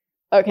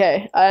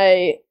 okay,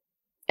 I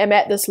am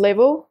at this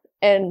level,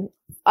 and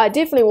I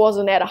definitely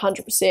wasn't at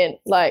 100%.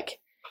 Like,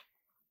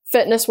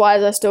 fitness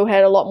wise, I still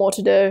had a lot more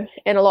to do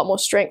and a lot more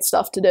strength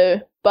stuff to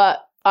do,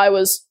 but I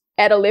was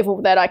at a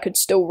level that I could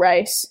still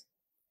race,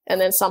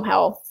 and then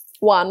somehow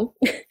won.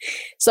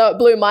 So it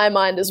blew my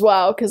mind as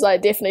well, because I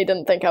definitely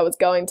didn't think I was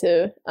going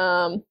to.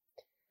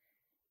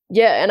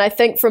 Yeah, and I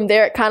think from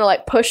there it kind of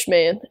like pushed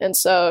me, and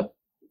so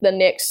the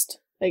next,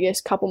 I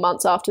guess, couple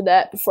months after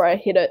that, before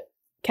I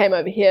came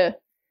over here,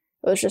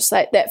 it was just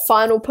like that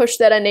final push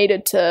that I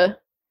needed to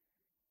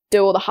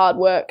do all the hard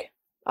work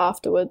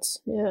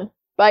afterwards. Yeah.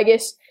 But I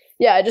guess,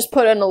 yeah, I just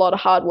put in a lot of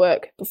hard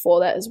work before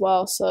that as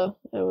well. So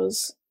it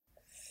was.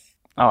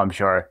 Oh, I'm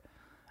sure.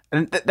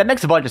 And that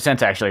makes a bunch of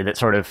sense, actually, that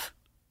sort of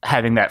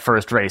having that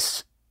first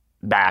race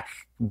back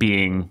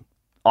being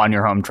on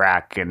your home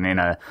track and in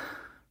a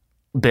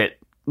bit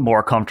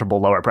more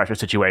comfortable, lower pressure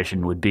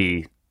situation would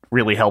be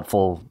really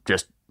helpful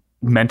just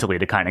mentally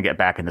to kind of get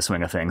back in the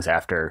swing of things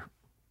after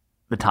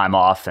the time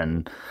off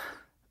and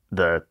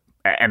the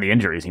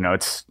injuries. You know,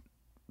 it's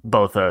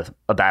both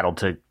a battle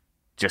to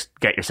just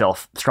get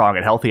yourself strong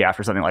and healthy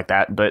after something like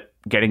that, but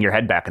getting your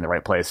head back in the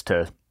right place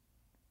to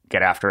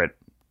get after it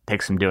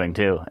takes some doing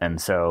too.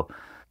 And so,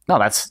 no,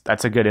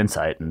 that's a good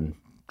insight and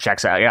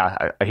checks out.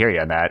 Yeah, I hear you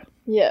on that.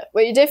 Yeah,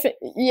 well, you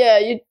definitely,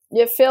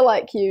 you feel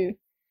like you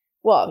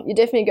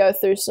definitely go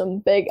through some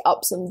big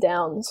ups and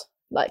downs,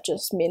 like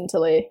just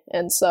mentally.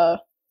 And so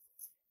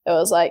it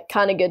was like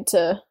kind of good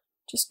to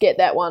just get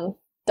that one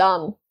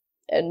done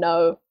and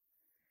know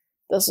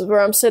this is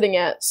where I'm sitting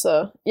at.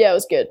 So yeah, it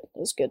was good. It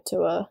was good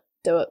to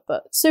do it,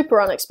 but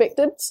super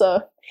unexpected.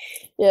 So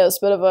yeah, it was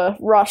a bit of a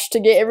rush to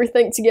get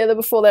everything together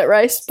before that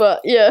race.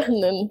 But yeah,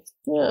 and then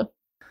yeah.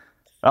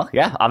 Well,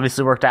 yeah,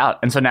 obviously worked out.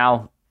 And so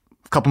now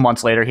a couple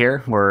months later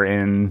here, we're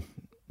in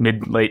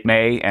late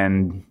May,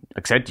 and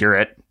like I said, you're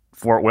at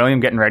Fort William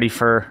getting ready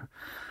for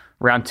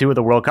round 2 of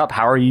the World Cup.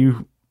 How are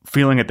you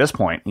feeling at this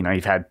point? You know,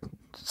 you've had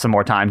some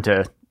more time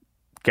to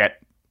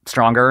get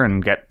stronger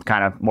and get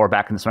kind of more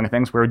back in the swing of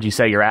things. Where would you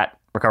say you're at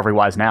recovery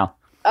wise now?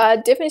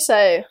 I'd definitely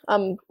say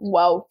I'm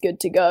good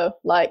to go.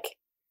 Like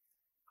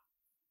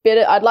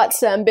better. I'd like to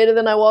say I'm better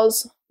than I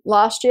was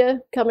last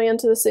year coming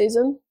into the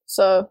season.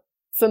 So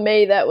for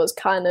me, that was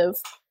kind of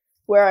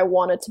where I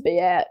wanted to be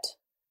at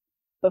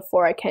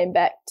before I came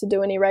back to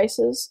do any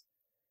races.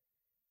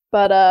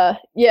 But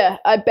yeah,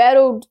 I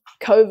battled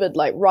COVID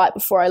like right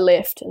before I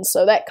left, and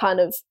so that kind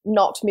of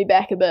knocked me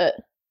back a bit.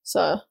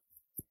 So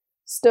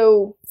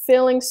still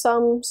feeling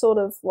some sort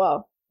of,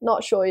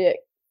 not sure yet.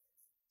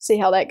 See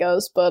how that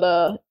goes.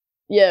 But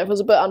yeah, it was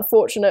a bit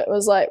unfortunate. It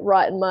was like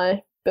right in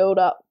my build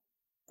up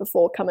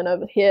before coming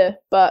over here.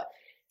 But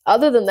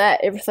other than that,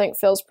 everything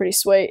feels pretty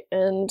sweet,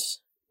 and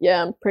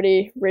yeah, I'm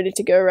pretty ready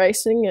to go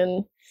racing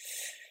and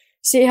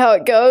see how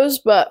it goes.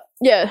 But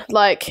yeah,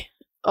 like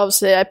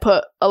obviously I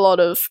put a lot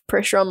of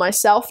pressure on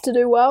myself to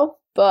do well,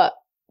 but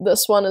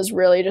this one is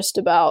really just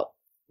about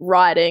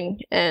riding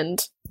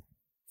and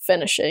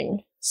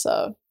finishing.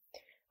 So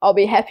I'll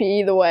be happy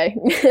either way,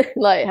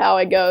 like how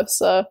I go.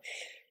 So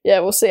yeah,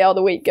 we'll see how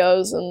the week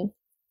goes, and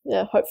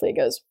yeah, hopefully it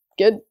goes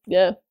good.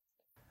 Yeah.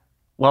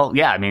 Well,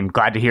 yeah, I mean,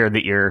 glad to hear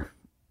that you're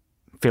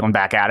feeling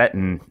back at it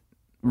and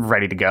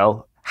ready to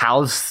go.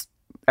 How's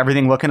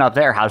everything looking up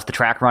there? How's the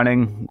track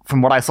running?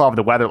 From what I saw of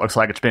the weather, it looks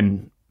like it's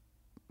been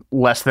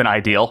less than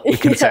ideal, we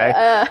can say.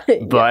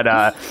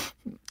 But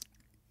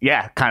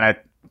yeah, kind of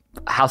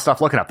how's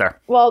stuff looking up there?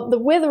 Well, the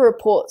weather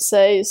report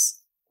says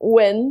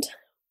wind,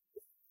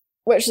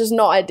 which is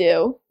not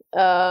ideal.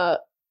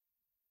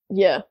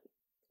 Yeah,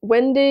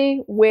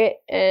 windy,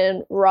 wet,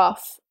 and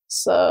rough.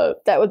 So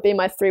that would be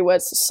my 3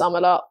 words to sum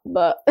it up.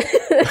 But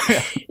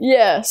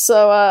yeah,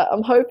 so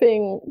I'm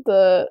hoping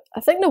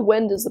I think the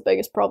wind is the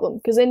biggest problem,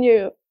 because then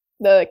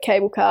the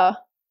cable car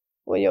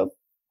or your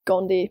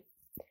Gondi,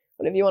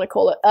 whatever you want to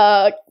call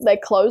it, they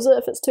close it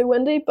if it's too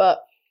windy.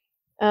 But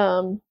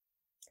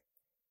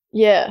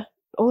yeah,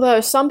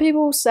 although some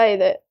people say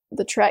that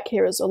the track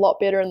here is a lot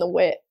better in the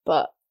wet,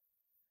 but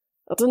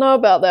I don't know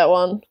about that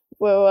one.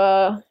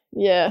 Well,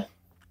 yeah.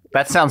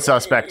 That sounds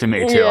suspect to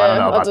me too. Yeah, I don't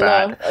know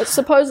about that.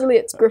 Supposedly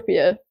it's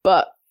grippier,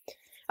 but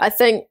I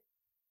think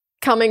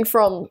coming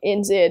from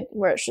NZ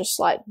where it's just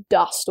like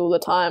dust all the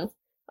time,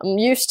 I'm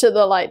used to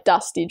the like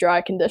dusty,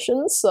 dry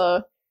conditions.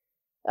 So,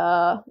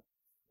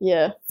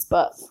 yeah,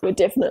 but we're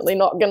definitely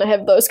not going to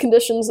have those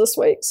conditions this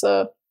week.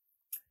 So,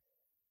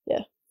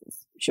 yeah,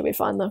 should be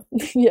fine though.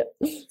 Yeah.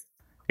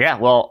 Yeah,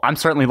 well, I'm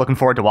certainly looking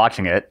forward to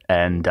watching it,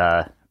 and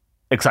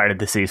excited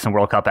to see some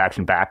World Cup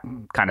action back.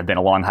 Kind of been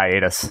a long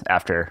hiatus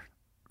after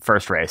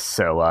first race.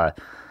 So,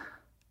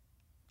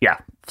 yeah,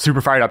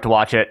 super fired up to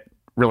watch it.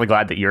 Really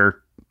glad that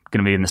you're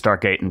going to be in the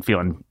start gate and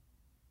feeling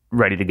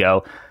ready to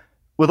go.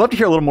 We'd love to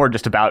hear a little more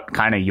just about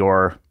kind of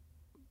your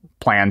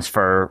plans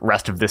for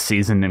rest of this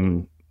season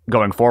and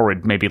going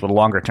forward, maybe a little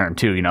longer term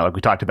too. You know, like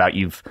we talked about,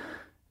 you've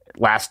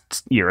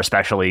last year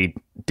especially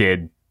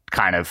did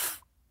kind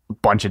of a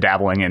bunch of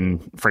dabbling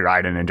in free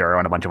ride and enduro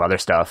and a bunch of other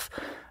stuff.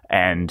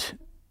 And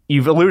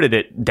you've alluded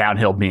it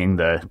downhill being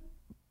the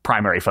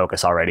primary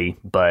focus already,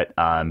 but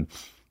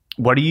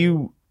what are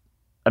you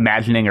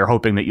imagining or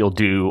hoping that you'll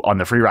do on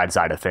the free ride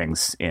side of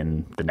things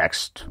in the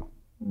next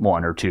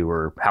 1 or 2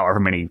 or however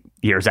many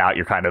years out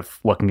you're kind of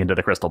looking into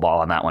the crystal ball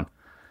on that one?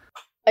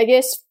 I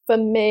guess for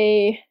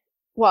me,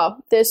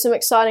 well, there's some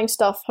exciting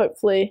stuff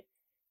hopefully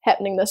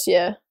happening this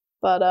year,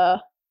 but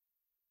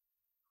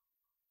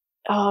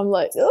I'm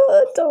like,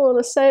 I don't want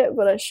to say it,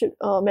 but I should.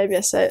 Oh, maybe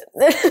I say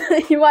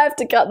it. You might have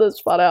to cut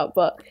this part out,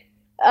 but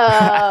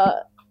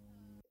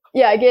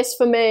yeah, I guess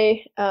for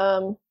me,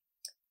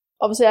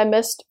 obviously I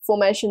missed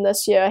formation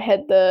this year. I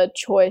had the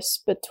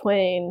choice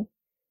between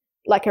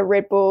like a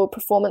Red Bull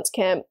performance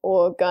camp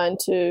or going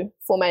to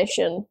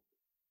formation.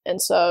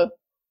 And so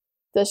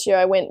this year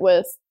I went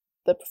with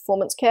the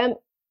performance camp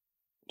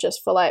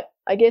just for like,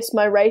 I guess,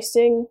 my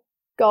racing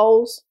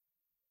goals.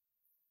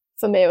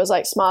 For me, it was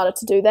like smarter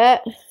to do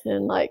that.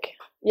 And like,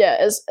 yeah,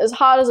 as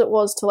hard as it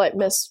was to like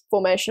miss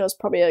formation, it was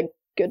probably a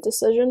good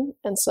decision.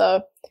 And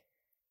so,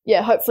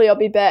 yeah, hopefully I'll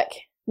be back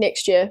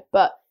next year.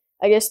 But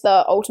I guess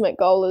the ultimate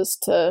goal is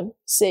to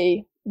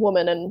see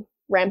women in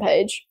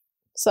Rampage.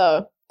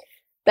 So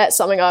that's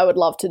something I would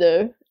love to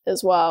do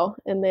as well.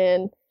 And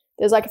then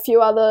there's like a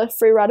few other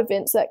freeride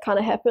events that kind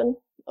of happen.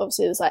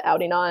 Obviously, there's like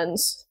Audi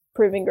 9s,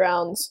 Proving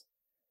Grounds.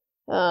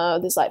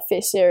 There's like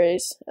Fest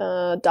Series,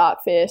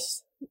 Dark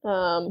Fest.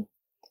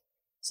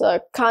 So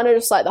kind of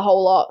just like the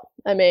whole lot.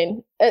 I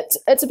mean,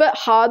 it's a bit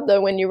hard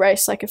though when you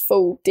race like a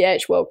full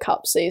DH World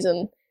Cup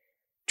season,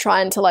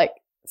 trying to like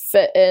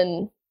fit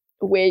in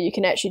where you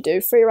can actually do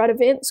freeride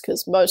events,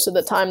 because most of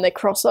the time they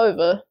cross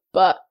over.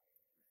 But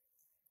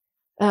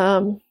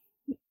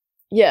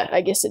yeah,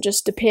 I guess it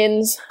just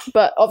depends.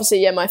 But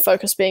obviously, yeah, my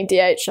focus being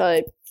DH,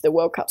 the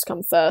World Cups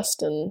come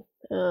first, and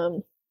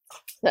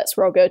that's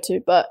where I'll go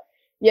to. But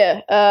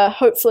yeah,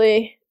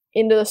 hopefully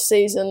end of the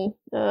season.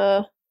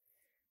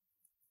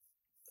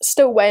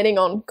 Still waiting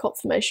on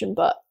confirmation,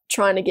 but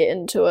trying to get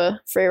into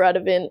a freeride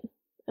event.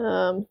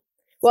 Well,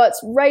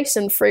 it's race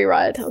and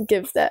freeride, I'll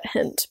give that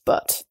hint.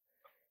 But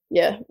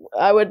yeah,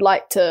 I would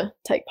like to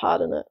take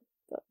part in it.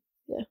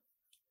 But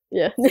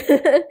yeah.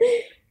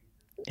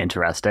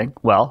 Interesting.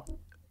 Well,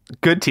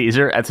 good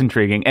teaser. That's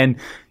intriguing. And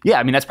yeah,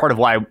 I mean, that's part of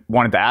why I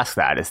wanted to ask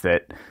that, is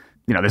that,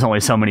 you know, there's only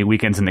so many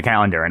weekends in the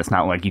calendar and it's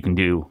not like you can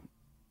do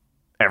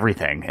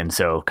everything. And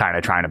so kind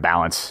of trying to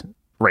balance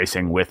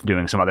racing with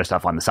doing some other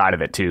stuff on the side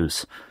of it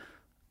too's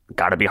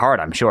got to be hard,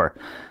 I'm sure.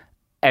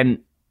 And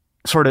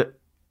sort of,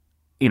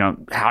 you know,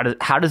 how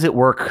does it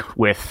work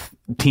with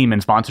team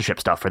and sponsorship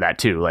stuff for that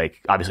too? Like,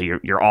 obviously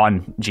you're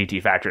on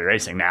GT Factory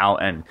Racing now,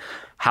 and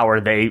how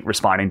are they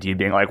responding to you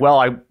being like, well,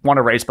 I want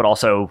to race, but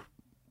also,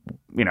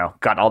 you know,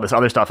 got all this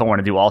other stuff I want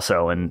to do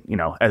also. And, you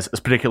know, as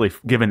particularly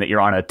given that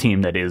you're on a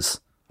team that is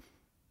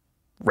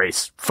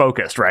race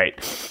focused,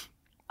 right?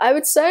 I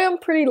would say I'm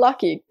pretty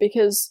lucky,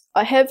 because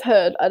I have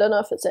heard, I don't know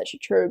if it's actually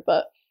true,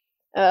 but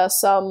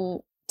some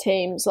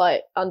teams,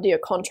 like under your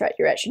contract,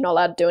 you're actually not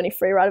allowed to do any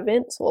freeride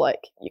events, or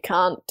like you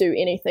can't do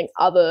anything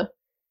other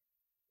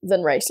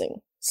than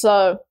racing.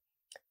 So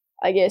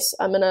I guess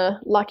I'm in a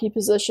lucky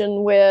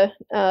position where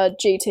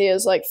GT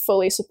is like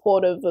fully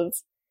supportive of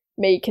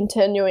me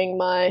continuing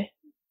my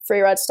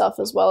freeride stuff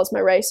as well as my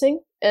racing.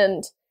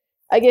 And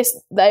I guess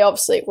they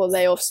obviously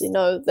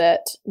know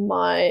that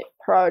my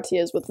priority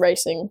is with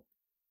racing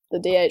the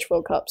DH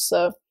World Cup.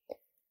 So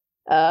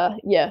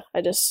yeah,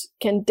 I just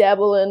can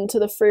dabble into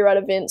the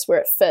freeride events where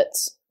it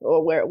fits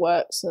or where it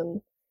works.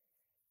 And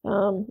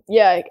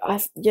yeah,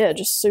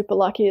 just super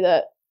lucky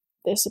that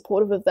they're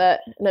supportive of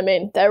that. And I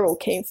mean, they're all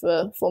keen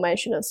for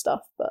formation and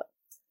stuff, but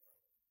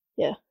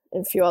yeah,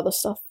 and a few other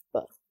stuff,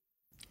 but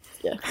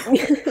yeah.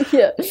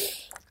 Yeah.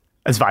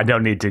 That's fine.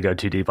 Don't need to go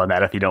too deep on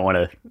that if you don't want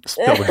to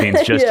spill the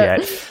beans just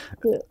yet.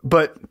 Yeah.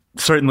 But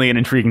certainly an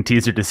intriguing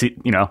teaser to see,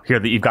 you know, hear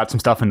that you've got some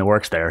stuff in the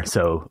works there.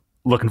 So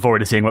looking forward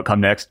to seeing what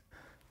comes next.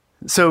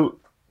 So,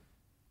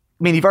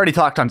 I mean, you've already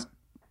talked on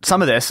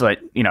some of this, but,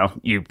 you know,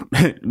 you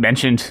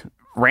mentioned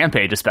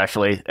Rampage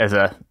especially as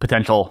a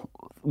potential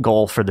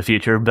goal for the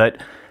future,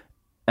 but,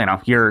 you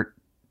know, you're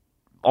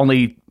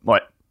only,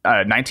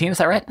 19, is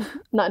that right?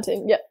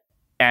 19, yeah.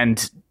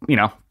 And, you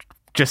know,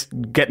 just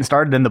getting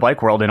started in the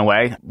bike world in a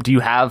way. Do you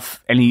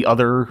have any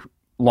other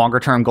longer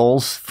term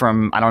goals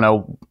from, I don't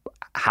know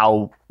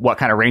what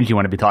kind of range you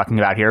want to be talking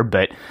about here,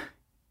 but,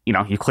 you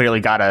know, you clearly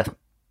got a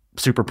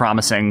super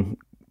promising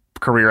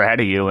career ahead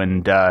of you,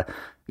 and,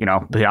 you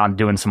know, beyond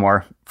doing some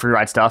more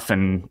freeride stuff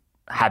and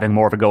having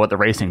more of a go at the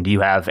racing, do you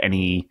have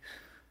any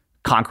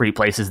concrete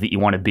places that you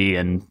want to be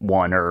in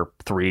 1 or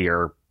 3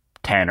 or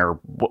 10 or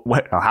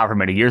however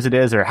many years it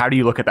is, or how do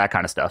you look at that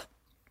kind of stuff?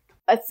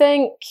 I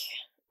think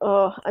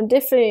I'm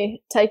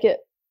definitely take it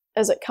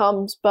as it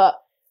comes,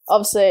 but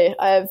obviously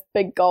I have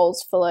big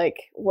goals for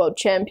like world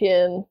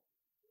champion,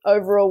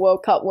 overall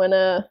World Cup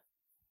winner,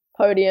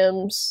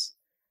 podiums.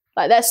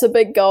 Like that's the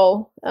big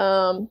goal,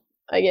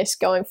 I guess,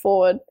 going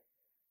forward.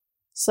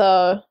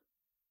 So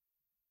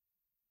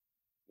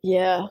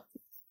yeah,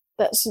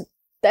 those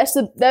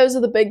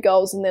are the big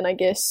goals. And then I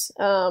guess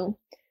an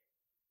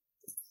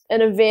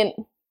event,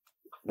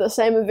 the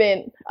same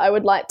event, I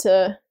would like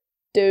to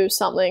do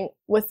something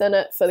within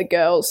it for the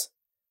girls,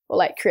 or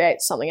like create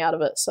something out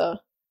of it. So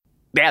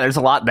yeah, there's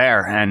a lot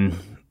there, and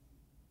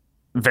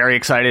very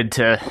excited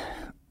to,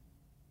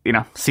 you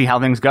know, see how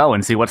things go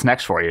and see what's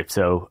next for you.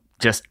 So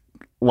just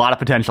a lot of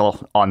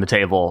potential on the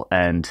table,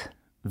 and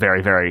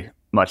very, very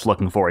much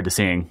looking forward to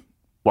seeing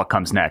what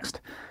comes next.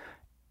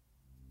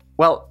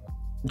 Well,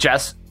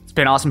 Jess, it's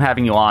been awesome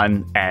having you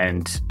on,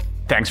 and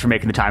thanks for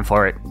making the time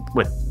for it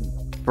with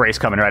race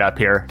coming right up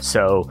here.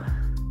 So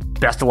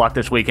best of luck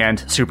this weekend.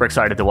 Super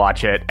excited to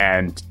watch it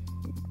and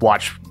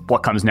watch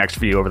what comes next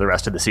for you over the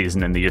rest of the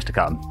season and the years to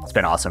come. It's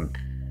been awesome.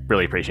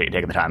 really appreciate you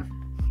taking the time.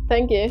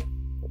 Thank you.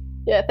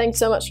 Yeah, thanks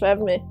so much for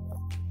having me.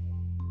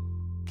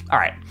 All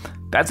right,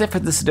 that's it for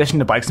this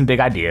edition of Bikes and Big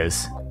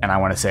Ideas. And I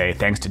want to say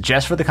thanks to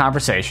Jess for the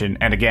conversation,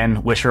 and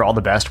again, wish her all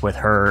the best with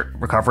her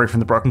recovery from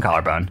the broken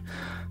collarbone.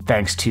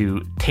 Thanks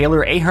to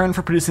Taylor Ahern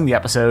for producing the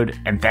episode,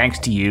 and thanks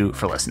to you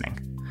for listening.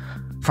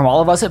 From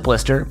all of us at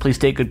Blister, please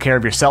take good care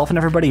of yourself and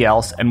everybody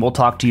else, and we'll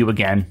talk to you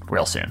again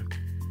real soon.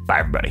 Bye,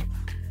 everybody.